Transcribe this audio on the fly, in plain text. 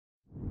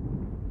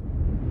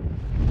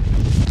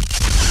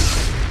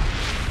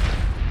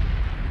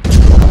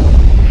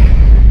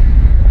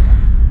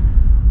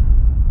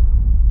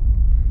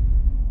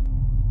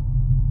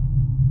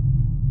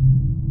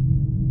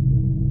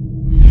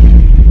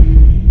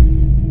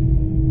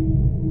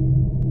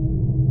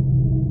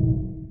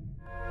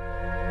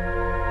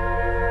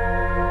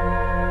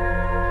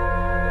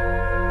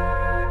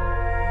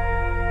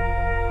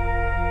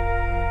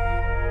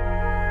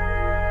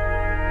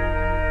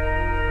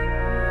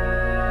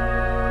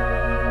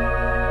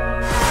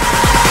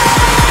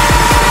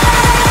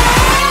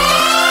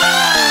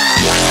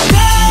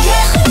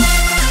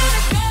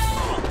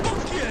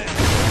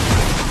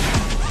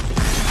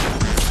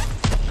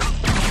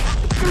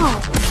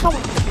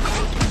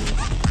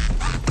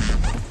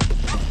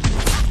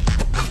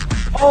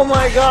Oh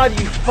my god,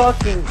 you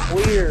fucking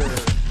queer.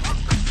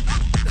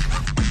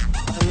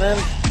 And then...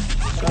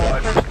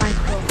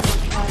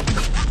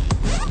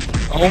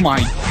 Oh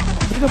my...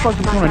 Who the fuck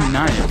is throwing a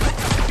knife?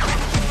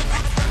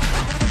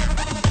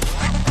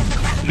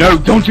 No,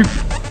 don't you...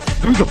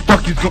 Who the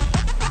fuck is going...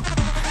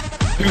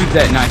 Who's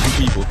that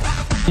knifing people?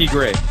 T.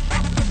 Gray.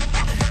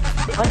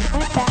 Wasn't I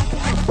back in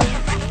the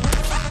same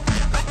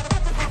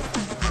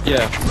game?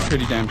 Yeah,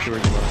 pretty damn sure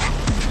you were.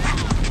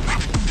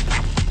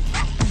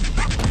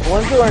 The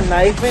ones who are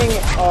knifing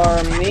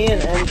are me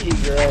and NT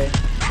Gray.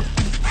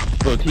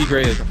 Well, T.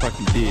 Gray is a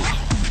fucking bitch.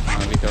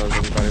 Because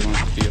everybody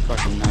wants to be a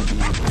fucking knifing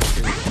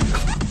motherfucker.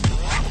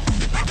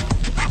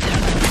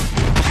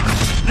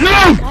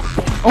 No!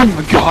 Oh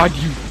my god,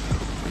 you...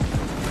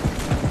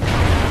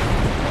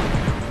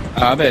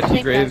 I bet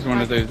T. Gray is one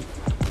of those...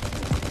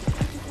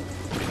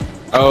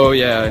 Oh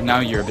yeah, now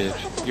you're a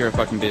bitch. You're a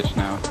fucking bitch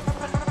now.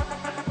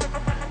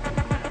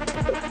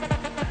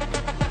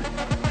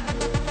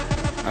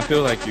 I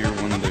feel like you're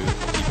one of those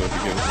people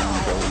who goes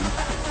around going,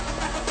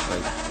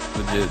 like,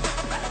 legit.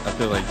 I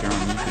feel like you're on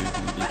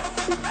YouTube maybe.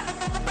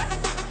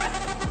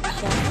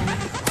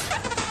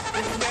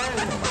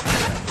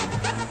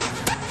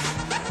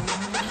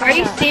 Are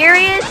you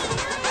serious?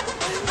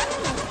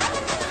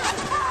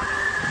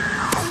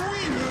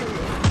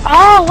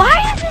 Oh,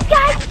 why is this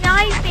guy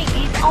sniping?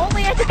 He's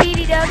only at the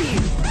PDW.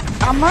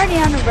 I'm already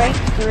on the rank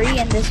 3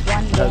 in this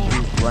one Because game.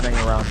 he's running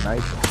around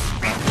knifing.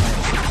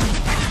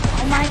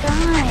 Oh my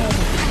god.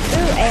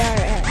 Ooh,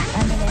 ARS. I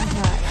mean,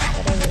 impact.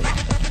 Whatever.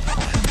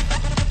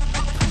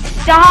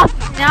 Stop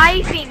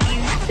sniping,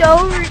 you so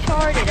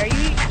retarded. Are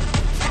you...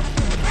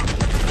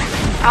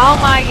 Oh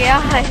my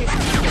god.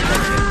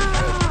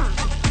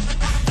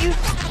 You...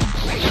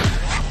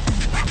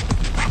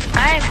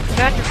 I am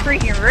about to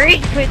freaking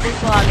rage quit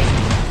this lobby.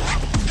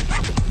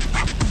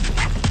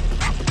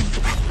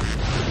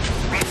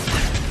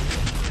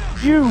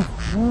 You!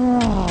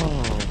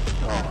 Oh,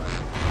 God.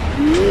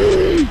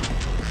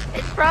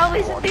 It's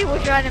probably some people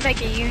trying to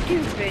make a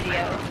YouTube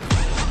video.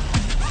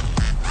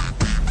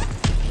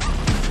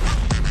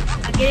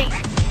 I'm getting...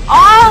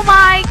 Oh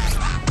my...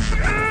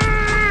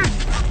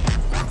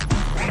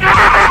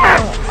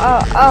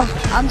 Oh,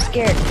 I'm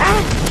scared.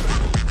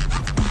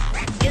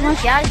 You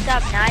gotta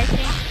stop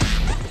knifing.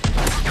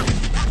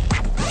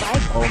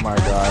 Oh my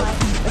god.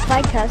 If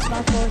I cuss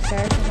my full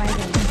character, my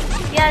name.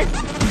 Yes,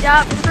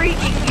 stop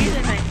freaking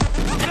using it.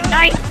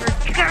 Knife for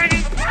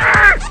cutting.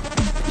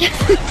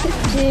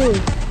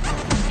 Dude.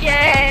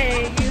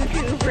 Yay,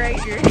 YouTube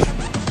Rages.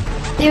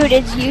 Dude,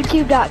 it's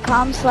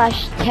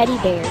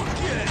youtube.com/teddybear.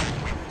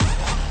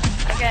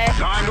 Okay.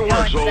 Time to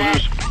work,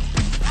 soldiers.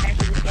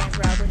 After this game,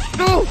 probably.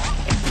 No!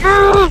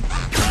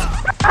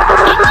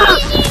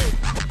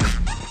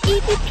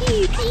 Pew,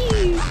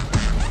 pew.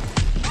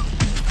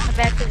 I'm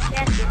back to the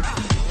casket.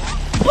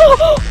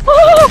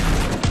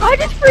 I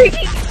just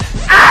freaking...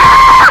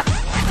 Ah!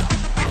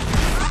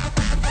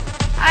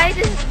 I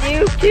just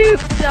nuked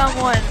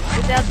someone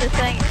without this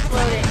thing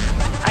exploding.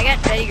 I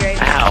got Teddy Grave.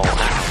 Ow.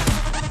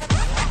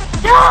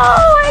 No!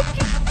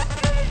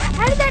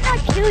 How did that not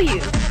kill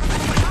you?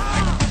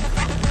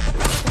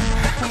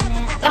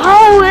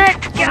 Oh, that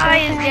guy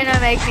is gonna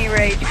make me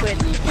rage quit.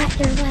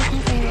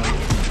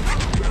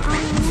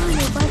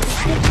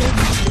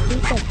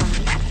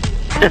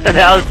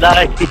 That was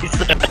nice.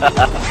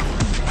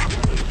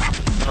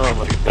 Oh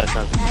my god,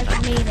 That's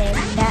me then.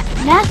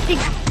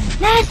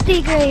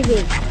 Nasty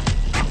Gravy.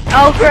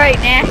 Oh great,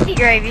 Nasty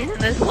Gravy's in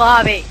this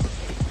lobby.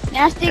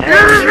 Nasty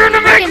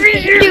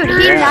Gravy. Dude,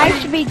 he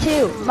knifed me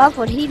too.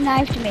 Muffled, he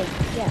knifed me.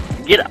 Yeah.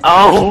 Get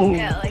on.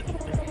 Yeah, like,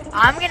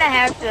 I'm gonna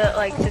have to,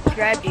 like,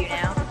 subscribe to you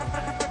now.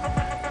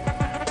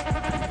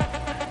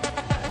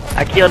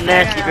 I killed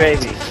Nasty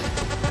Gravy.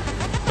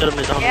 Killed him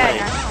his own way.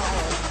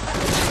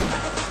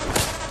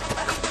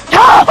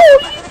 No!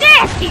 You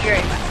nasty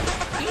Gravy!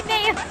 You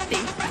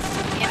nasty.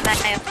 You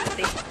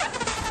nasty.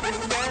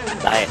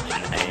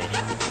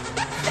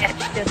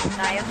 That's just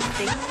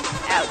nasty.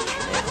 Ouch.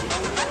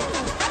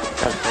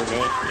 so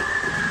nasty.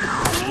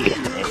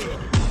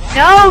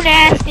 No,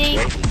 nasty!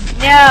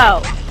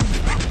 No!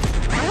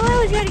 Why do I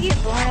always gotta get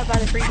blown up by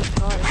the freaking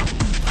car?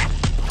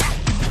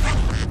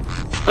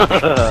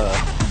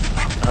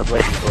 I was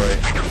waiting for it.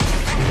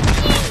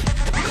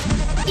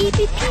 Pew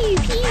pew pew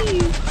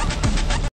pew!